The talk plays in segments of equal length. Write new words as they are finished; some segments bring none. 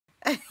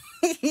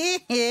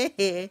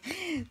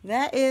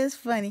That is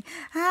funny.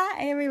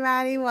 Hi,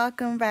 everybody.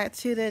 Welcome back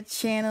to the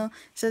channel.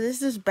 So,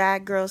 this is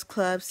Bad Girls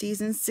Club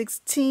Season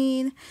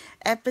 16,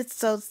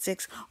 Episode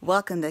 6.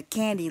 Welcome to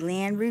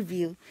Kandyland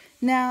Review.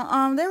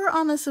 Now, they were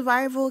on a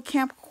survival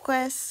camp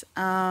quest.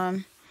 All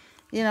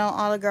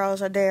the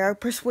girls are there.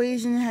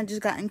 Persuasion had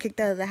just gotten kicked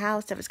out of the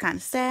house. That was kind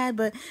of sad,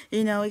 but,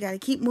 we got to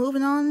keep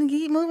moving on and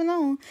keep moving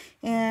on.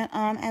 And,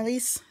 at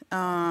least,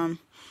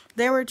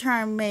 they were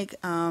trying to make,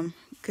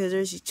 because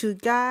there's these two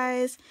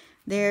guys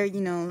there,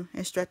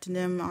 instructing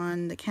them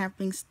on the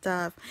camping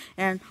stuff.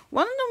 And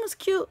one of them was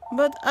cute,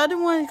 but the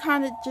other one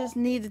kind of just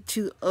needed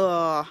to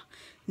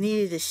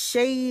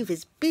shave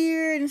his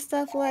beard and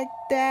stuff like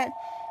that.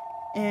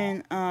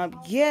 And,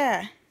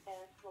 yeah.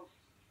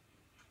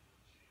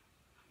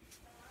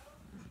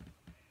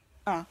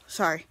 Oh,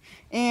 sorry.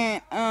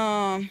 And,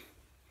 I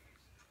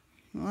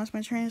lost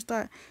my train of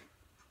thought.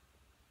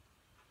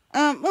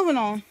 Moving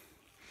on.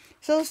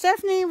 So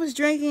Stephanie was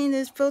drinking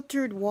this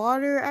filtered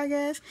water, I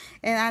guess,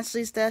 and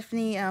actually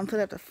Stephanie put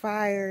up the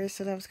fire,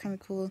 so that was kind of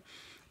cool.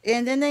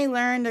 And then they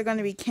learned they're going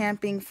to be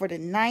camping for the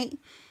night,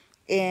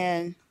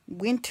 and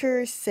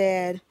Winter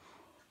said,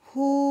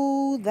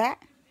 "Who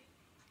that?"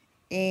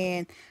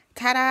 And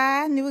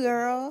ta-da, new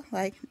girl.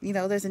 Like,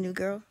 there's a new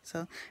girl.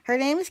 So her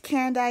name is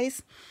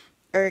Candice,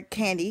 or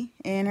Candy,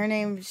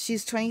 and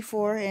she's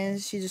 24,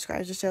 and she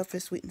describes herself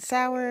as sweet and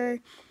sour.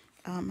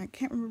 I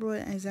can't remember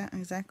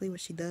exactly what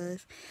she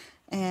does.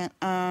 And,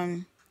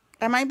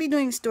 I might be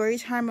doing story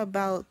time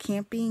about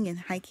camping and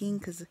hiking,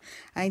 because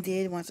I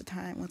did once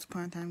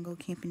upon a time go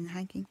camping and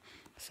hiking.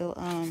 So,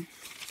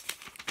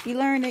 we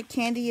learned that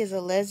Candy is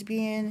a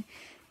lesbian.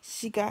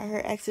 She got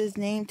her ex's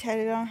name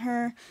tatted on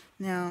her.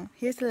 Now,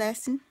 here's the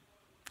lesson.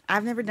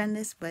 I've never done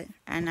this,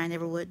 and I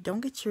never would. Don't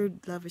get your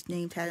lover's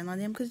name tatted on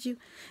them, because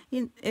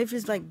if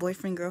it's like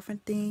boyfriend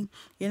girlfriend thing,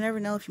 you never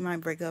know if you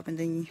might break up and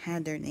then you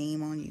had their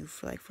name on you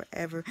for like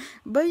forever.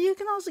 But you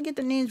can also get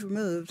their names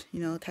removed,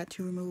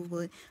 tattoo removed.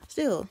 But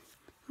still,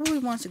 who really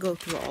wants to go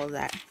through all of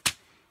that?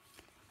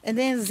 And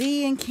then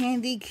Z and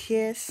Candy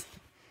kiss,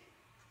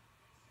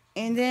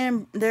 and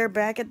then they're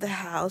back at the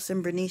house,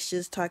 and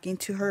Bernice's talking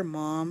to her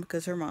mom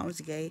because her mom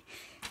was gay,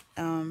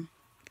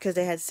 because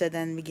they had said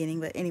that in the beginning.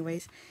 But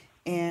anyways.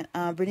 And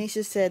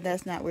Bernice said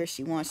that's not where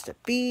she wants to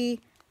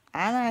be.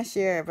 I'm not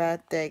sure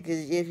about that,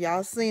 because if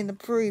y'all seen the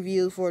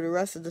preview for the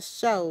rest of the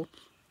show,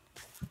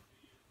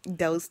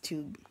 those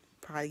two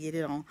probably get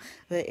it on.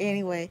 But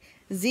anyway,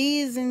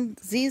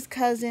 Z's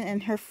cousin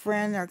and her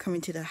friend are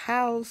coming to the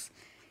house,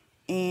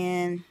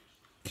 and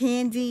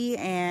Candy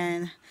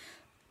and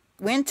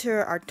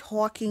Winter are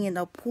talking in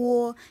the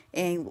pool,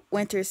 and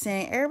Winter's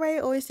saying everybody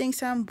always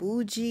thinks I'm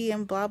bougie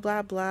and blah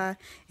blah blah,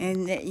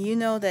 and that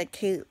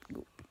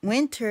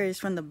Winter is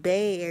from the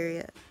Bay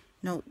Area.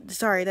 No,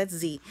 sorry, that's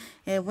Z.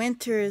 And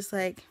Winter is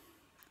like,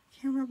 I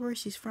can't remember where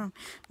she's from.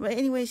 But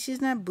anyway, she's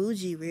not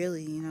bougie,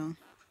 really,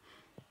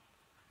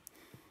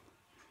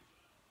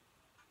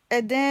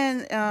 And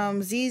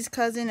then Z's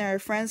cousin or her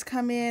friends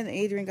come in.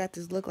 Adrian got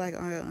this look like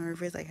on her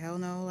face, like, hell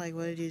no, like,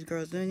 what are these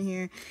girls doing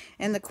here?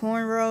 And the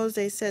cornrows,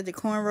 they said the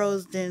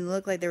cornrows didn't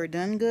look like they were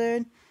done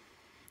good.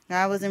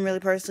 I wasn't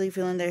really personally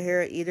feeling their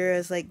hair either.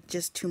 It's like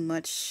just too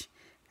much.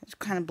 It's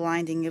kind of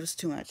blinding. It was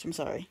too much. I'm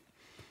sorry.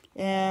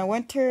 And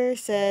Winter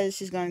says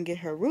she's going to get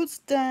her roots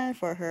done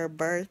for her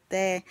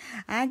birthday.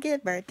 I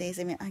get birthdays.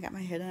 I got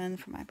my hair done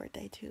for my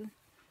birthday, too.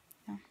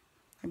 Yeah.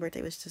 My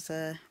birthday was just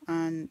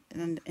in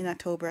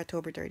October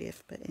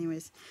 30th. But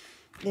anyways.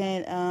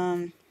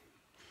 Then,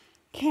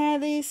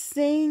 Candy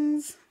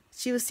sings.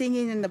 She was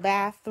singing in the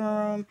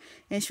bathroom.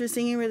 And she was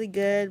singing really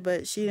good.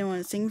 But she didn't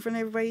want to sing in front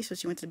of everybody. So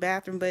she went to the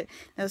bathroom. But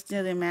that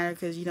still didn't matter,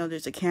 because,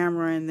 there's a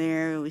camera in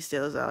there. And we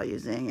still saw you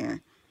singing.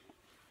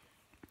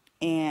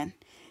 And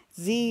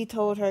Z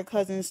told her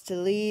cousins to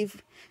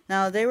leave.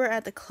 Now, they were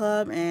at the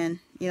club, and,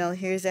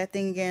 here's that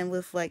thing again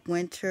with, like,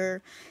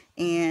 Winter.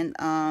 And,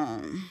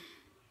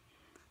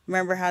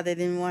 remember how they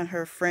didn't want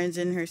her friends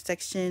in her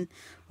section?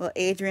 Well,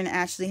 Adrian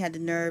actually had the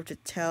nerve to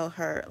tell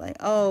her, like,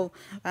 oh,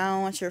 I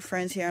don't want your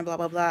friends here, and blah,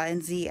 blah, blah.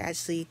 And Z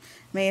actually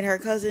made her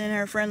cousin and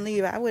her friend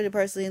leave. I would have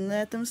personally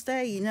let them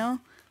stay,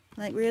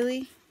 Like,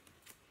 really?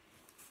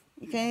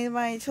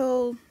 Anybody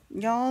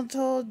y'all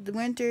told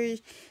Winter,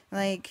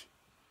 like,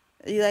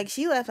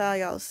 she left all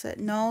y'all set.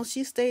 No,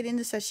 she stayed in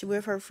the section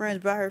with her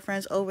friends, brought her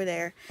friends over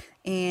there,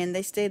 and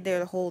they stayed there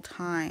the whole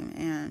time.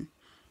 And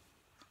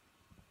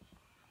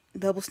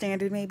double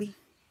standard, maybe.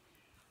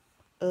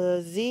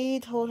 Z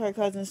told her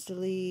cousins to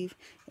leave.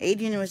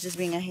 Adrian was just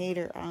being a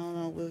hater. I don't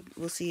know.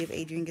 We'll see if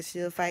Adrian can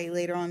still fight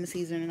later on in the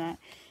season or not.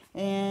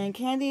 And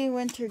Candy and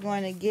Winter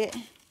going to get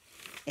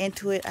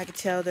into it. I could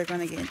tell they're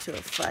going to get into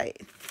a fight.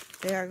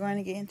 They are going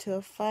to get into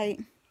a fight.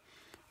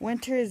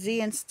 Winter,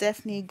 Z, and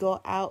Stephanie go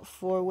out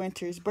for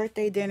Winter's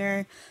birthday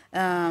dinner.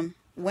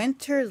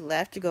 Winter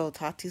left to go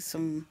talk to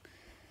some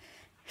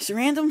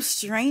random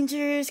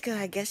strangers, because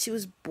I guess she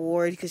was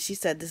bored, because she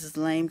said this is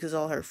lame because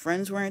all her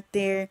friends weren't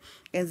there.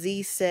 And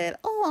Z said,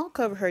 oh, I'll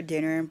cover her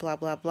dinner and blah,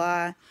 blah,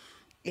 blah.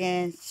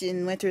 And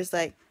Winter's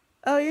like,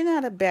 oh, you're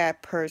not a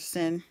bad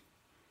person.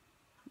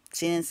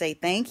 She didn't say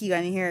thank you.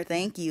 I didn't hear her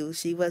thank you.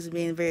 She wasn't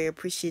being very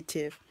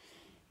appreciative.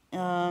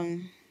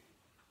 Um,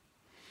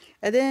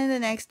 and then the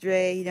next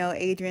day,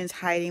 Adrian's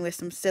hiding with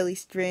some silly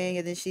string,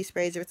 and then she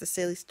sprays her with the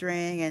silly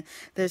string, and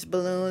there's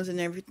balloons and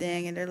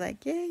everything, and they're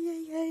like, yay,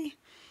 yay, yay.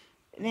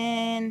 And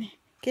then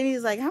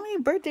Kenny's like, how many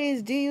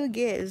birthdays do you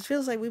get? It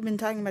feels like we've been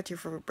talking about you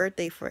for a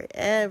birthday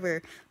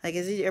forever. Like,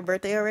 is it your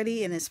birthday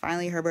already? And it's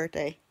finally her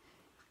birthday.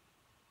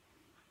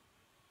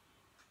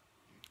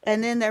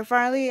 And then they're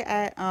finally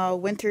at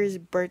Winter's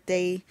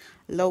birthday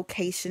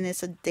location.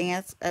 It's a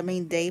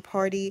day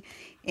party,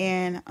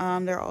 and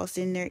they're all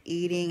sitting there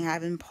eating,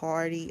 having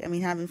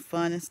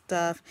fun and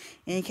stuff.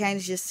 And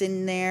Candy's just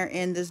sitting there,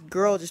 and this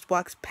girl just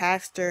walks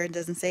past her and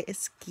doesn't say,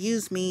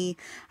 "Excuse me."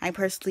 I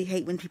personally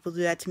hate when people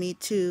do that to me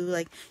too.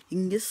 Like, you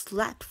can get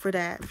slapped for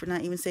that, for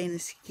not even saying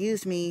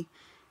 "excuse me."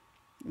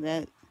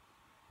 That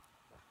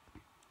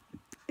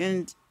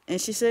and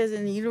she says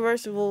in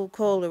Universal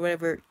Code or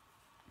whatever,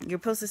 you're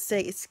supposed to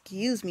say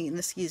 "excuse me" and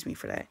 "excuse me"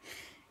 for that.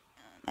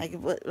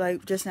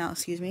 Like just now,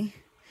 excuse me.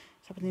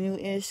 Something new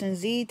is, and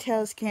Z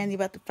tells Candy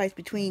about the fights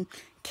between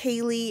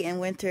Kaylee and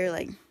Winter.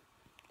 Like,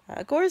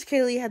 of course,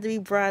 Kaylee had to be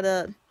brought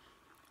up.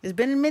 It's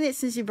been a minute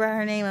since you brought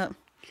her name up.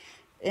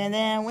 And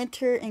then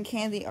Winter and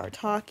Candy are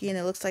talking.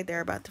 It looks like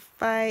they're about to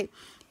fight.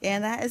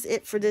 And that is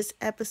it for this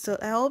episode.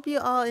 I hope you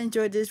all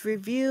enjoyed this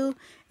review,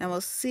 and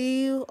we'll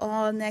see you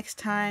all next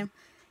time.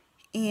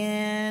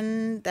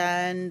 And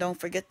then don't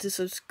forget to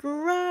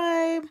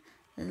subscribe,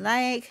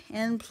 like,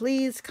 and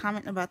please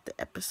comment about the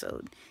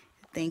episode.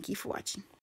 Thank you for watching.